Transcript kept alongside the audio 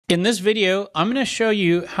In this video, I'm going to show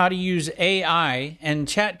you how to use AI and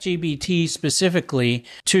ChatGPT specifically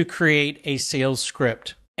to create a sales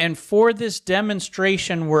script. And for this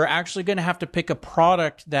demonstration, we're actually going to have to pick a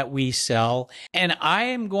product that we sell. And I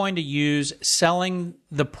am going to use selling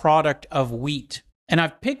the product of wheat. And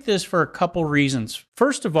I've picked this for a couple reasons.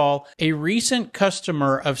 First of all, a recent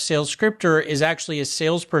customer of SalesScripter is actually a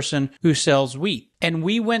salesperson who sells wheat. And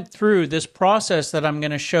we went through this process that I'm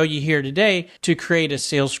going to show you here today to create a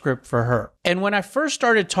sales script for her. And when I first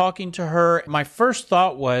started talking to her, my first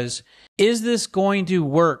thought was, is this going to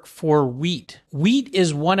work for wheat? Wheat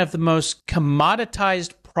is one of the most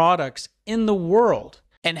commoditized products in the world.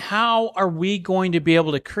 And how are we going to be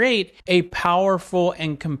able to create a powerful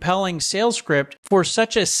and compelling sales script for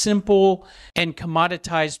such a simple and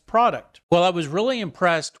commoditized product? Well, I was really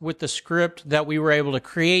impressed with the script that we were able to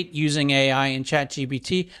create using AI and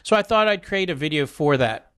ChatGPT, so I thought I'd create a video for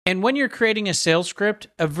that. And when you're creating a sales script,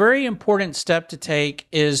 a very important step to take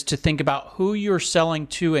is to think about who you're selling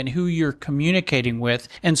to and who you're communicating with.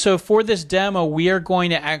 And so for this demo, we are going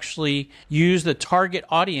to actually use the target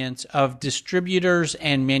audience of distributors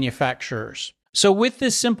and manufacturers. So with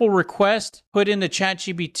this simple request put into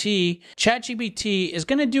ChatGPT, ChatGPT is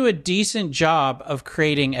going to do a decent job of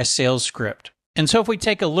creating a sales script. And so if we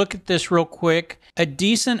take a look at this real quick, a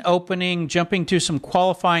decent opening, jumping to some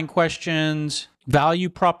qualifying questions, value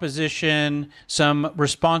proposition, some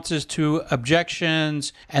responses to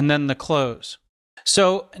objections, and then the close.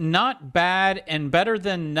 So not bad and better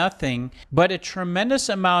than nothing, but a tremendous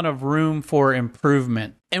amount of room for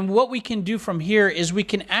improvement. And what we can do from here is we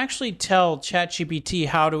can actually tell ChatGPT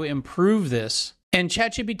how to improve this. And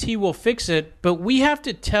ChatGPT will fix it, but we have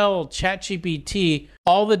to tell ChatGPT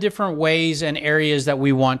all the different ways and areas that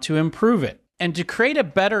we want to improve it. And to create a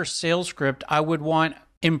better sales script, I would want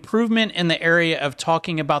improvement in the area of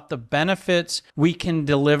talking about the benefits we can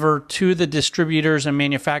deliver to the distributors and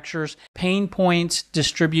manufacturers, pain points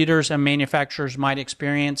distributors and manufacturers might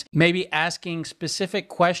experience, maybe asking specific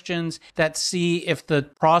questions that see if the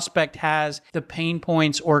prospect has the pain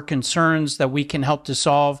points or concerns that we can help to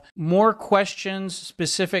solve, more questions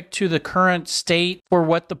specific to the current state for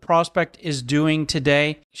what the prospect is doing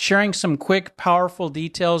today, sharing some quick, powerful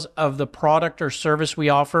details of the product or service we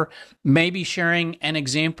offer, maybe sharing an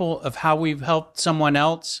example of how we've helped someone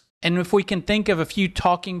else. And if we can think of a few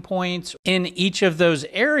talking points in each of those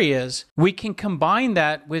areas, we can combine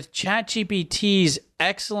that with ChatGPT's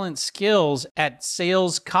excellent skills at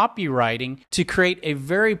sales copywriting to create a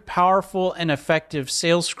very powerful and effective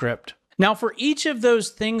sales script. Now, for each of those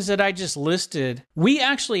things that I just listed, we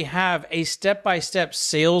actually have a step-by-step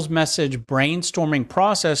sales message brainstorming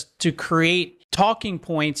process to create talking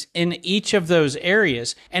points in each of those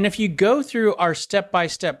areas. And if you go through our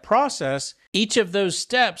step-by-step process, each of those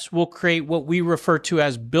steps will create what we refer to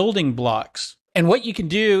as building blocks. And what you can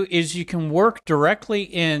do is you can work directly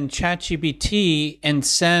in ChatGPT and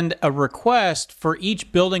send a request for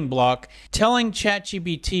each building block, telling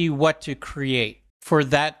ChatGPT what to create for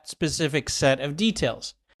that specific set of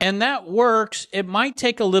details. And that works. It might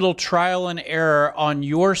take a little trial and error on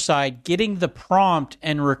your side, getting the prompt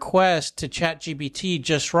and request to ChatGPT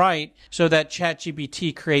just right so that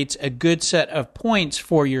ChatGPT creates a good set of points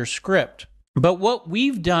for your script. But what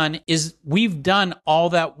we've done is we've done all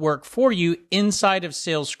that work for you inside of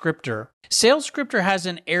SalesScripter. SalesScripter has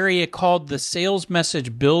an area called the Sales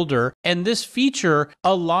Message Builder, and this feature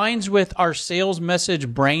aligns with our sales message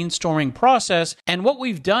brainstorming process. And what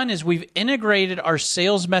we've done is we've integrated our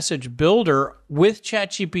Sales Message Builder with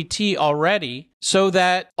ChatGPT already so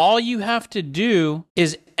that all you have to do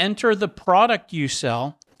is enter the product you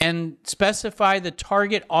sell and specify the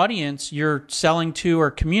target audience you're selling to or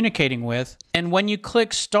communicating with. And when you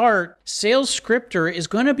click Start, SalesScripter is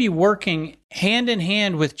going to be working hand in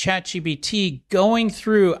hand with ChatGPT, going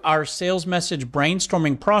through our sales message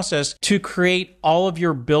brainstorming process to create all of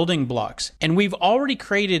your building blocks. And we've already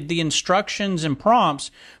created the instructions and prompts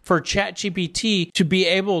for ChatGPT to be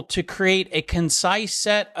able to create a concise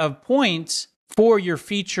set of points for your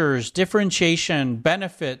features, differentiation,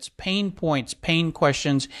 benefits, pain points, pain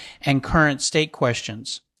questions, and current state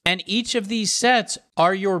questions. And each of these sets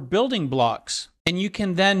are your building blocks. And you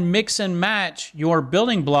can then mix and match your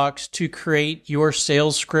building blocks to create your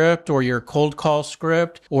sales script or your cold call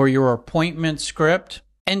script or your appointment script.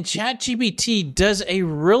 And ChatGPT does a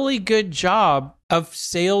really good job of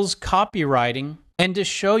sales copywriting. And to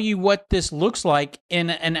show you what this looks like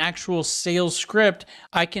in an actual sales script,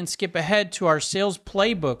 I can skip ahead to our sales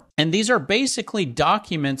playbook. And these are basically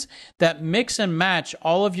documents that mix and match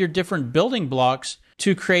all of your different building blocks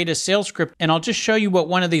to create a sales script. And I'll just show you what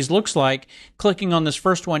one of these looks like. Clicking on this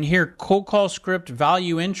first one here, cold call script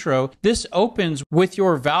value intro. This opens with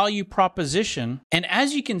your value proposition. And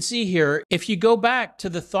as you can see here, if you go back to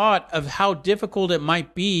the thought of how difficult it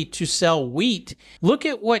might be to sell wheat, look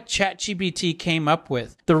at what ChatGPT came up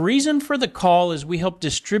with. The reason for the call is we help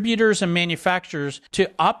distributors and manufacturers to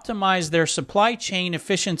optimize their supply chain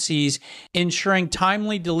efficiencies, ensuring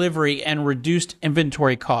timely delivery and reduced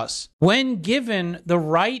inventory costs. When given the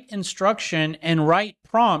right instruction and right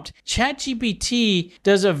prompt, ChatGPT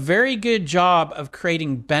does a very good job of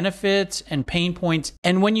creating benefits and pain points.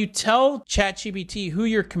 And when you tell ChatGPT who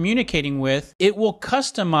you're communicating with, it will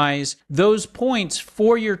customize those points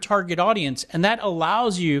for your target audience. And that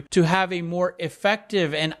allows you to have a more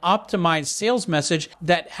effective and optimized sales message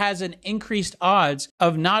that has an increased odds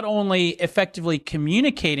of not only effectively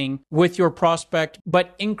communicating with your prospect,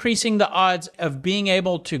 but increasing the odds of being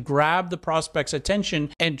able to grab the prospect's attention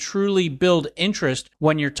and truly build interest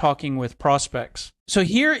when you're talking with prospects. So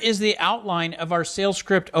here is the outline of our sales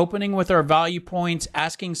script, opening with our value points,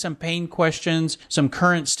 asking some pain questions, some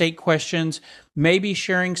current state questions, maybe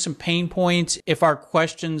sharing some pain points if our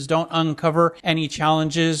questions don't uncover any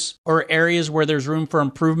challenges or areas where there's room for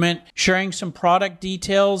improvement, sharing some product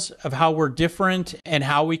details of how we're different and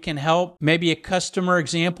how we can help, maybe a customer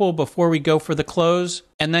example before we go for the close,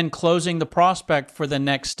 and then closing the prospect for the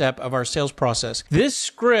next step of our sales process. This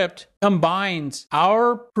script combines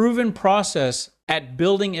our proven process at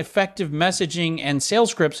building effective messaging and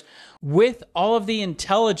sales scripts with all of the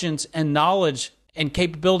intelligence and knowledge and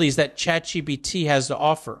capabilities that ChatGPT has to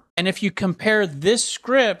offer. And if you compare this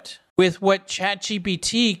script with what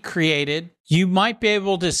ChatGPT created, you might be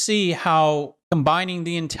able to see how combining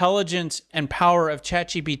the intelligence and power of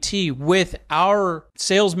ChatGPT with our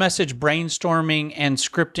sales message brainstorming and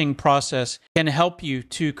scripting process can help you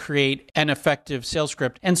to create an effective sales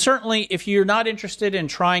script. And certainly, if you're not interested in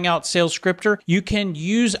trying out Sales Scripter, you can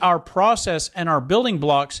use our process and our building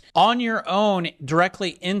blocks on your own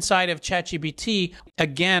directly inside of ChatGPT.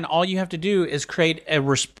 Again, all you have to do is create a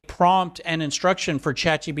prompt and instruction for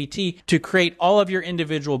ChatGPT to create all of your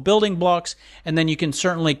individual building blocks, and then you can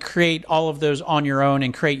certainly create all of those on your own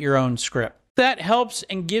and create your own script. That helps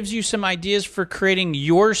and gives you some ideas for creating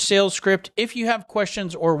your sales script. If you have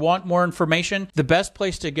questions or want more information, the best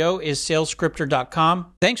place to go is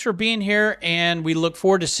salesscripter.com. Thanks for being here, and we look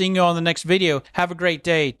forward to seeing you on the next video. Have a great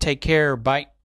day. Take care. Bye.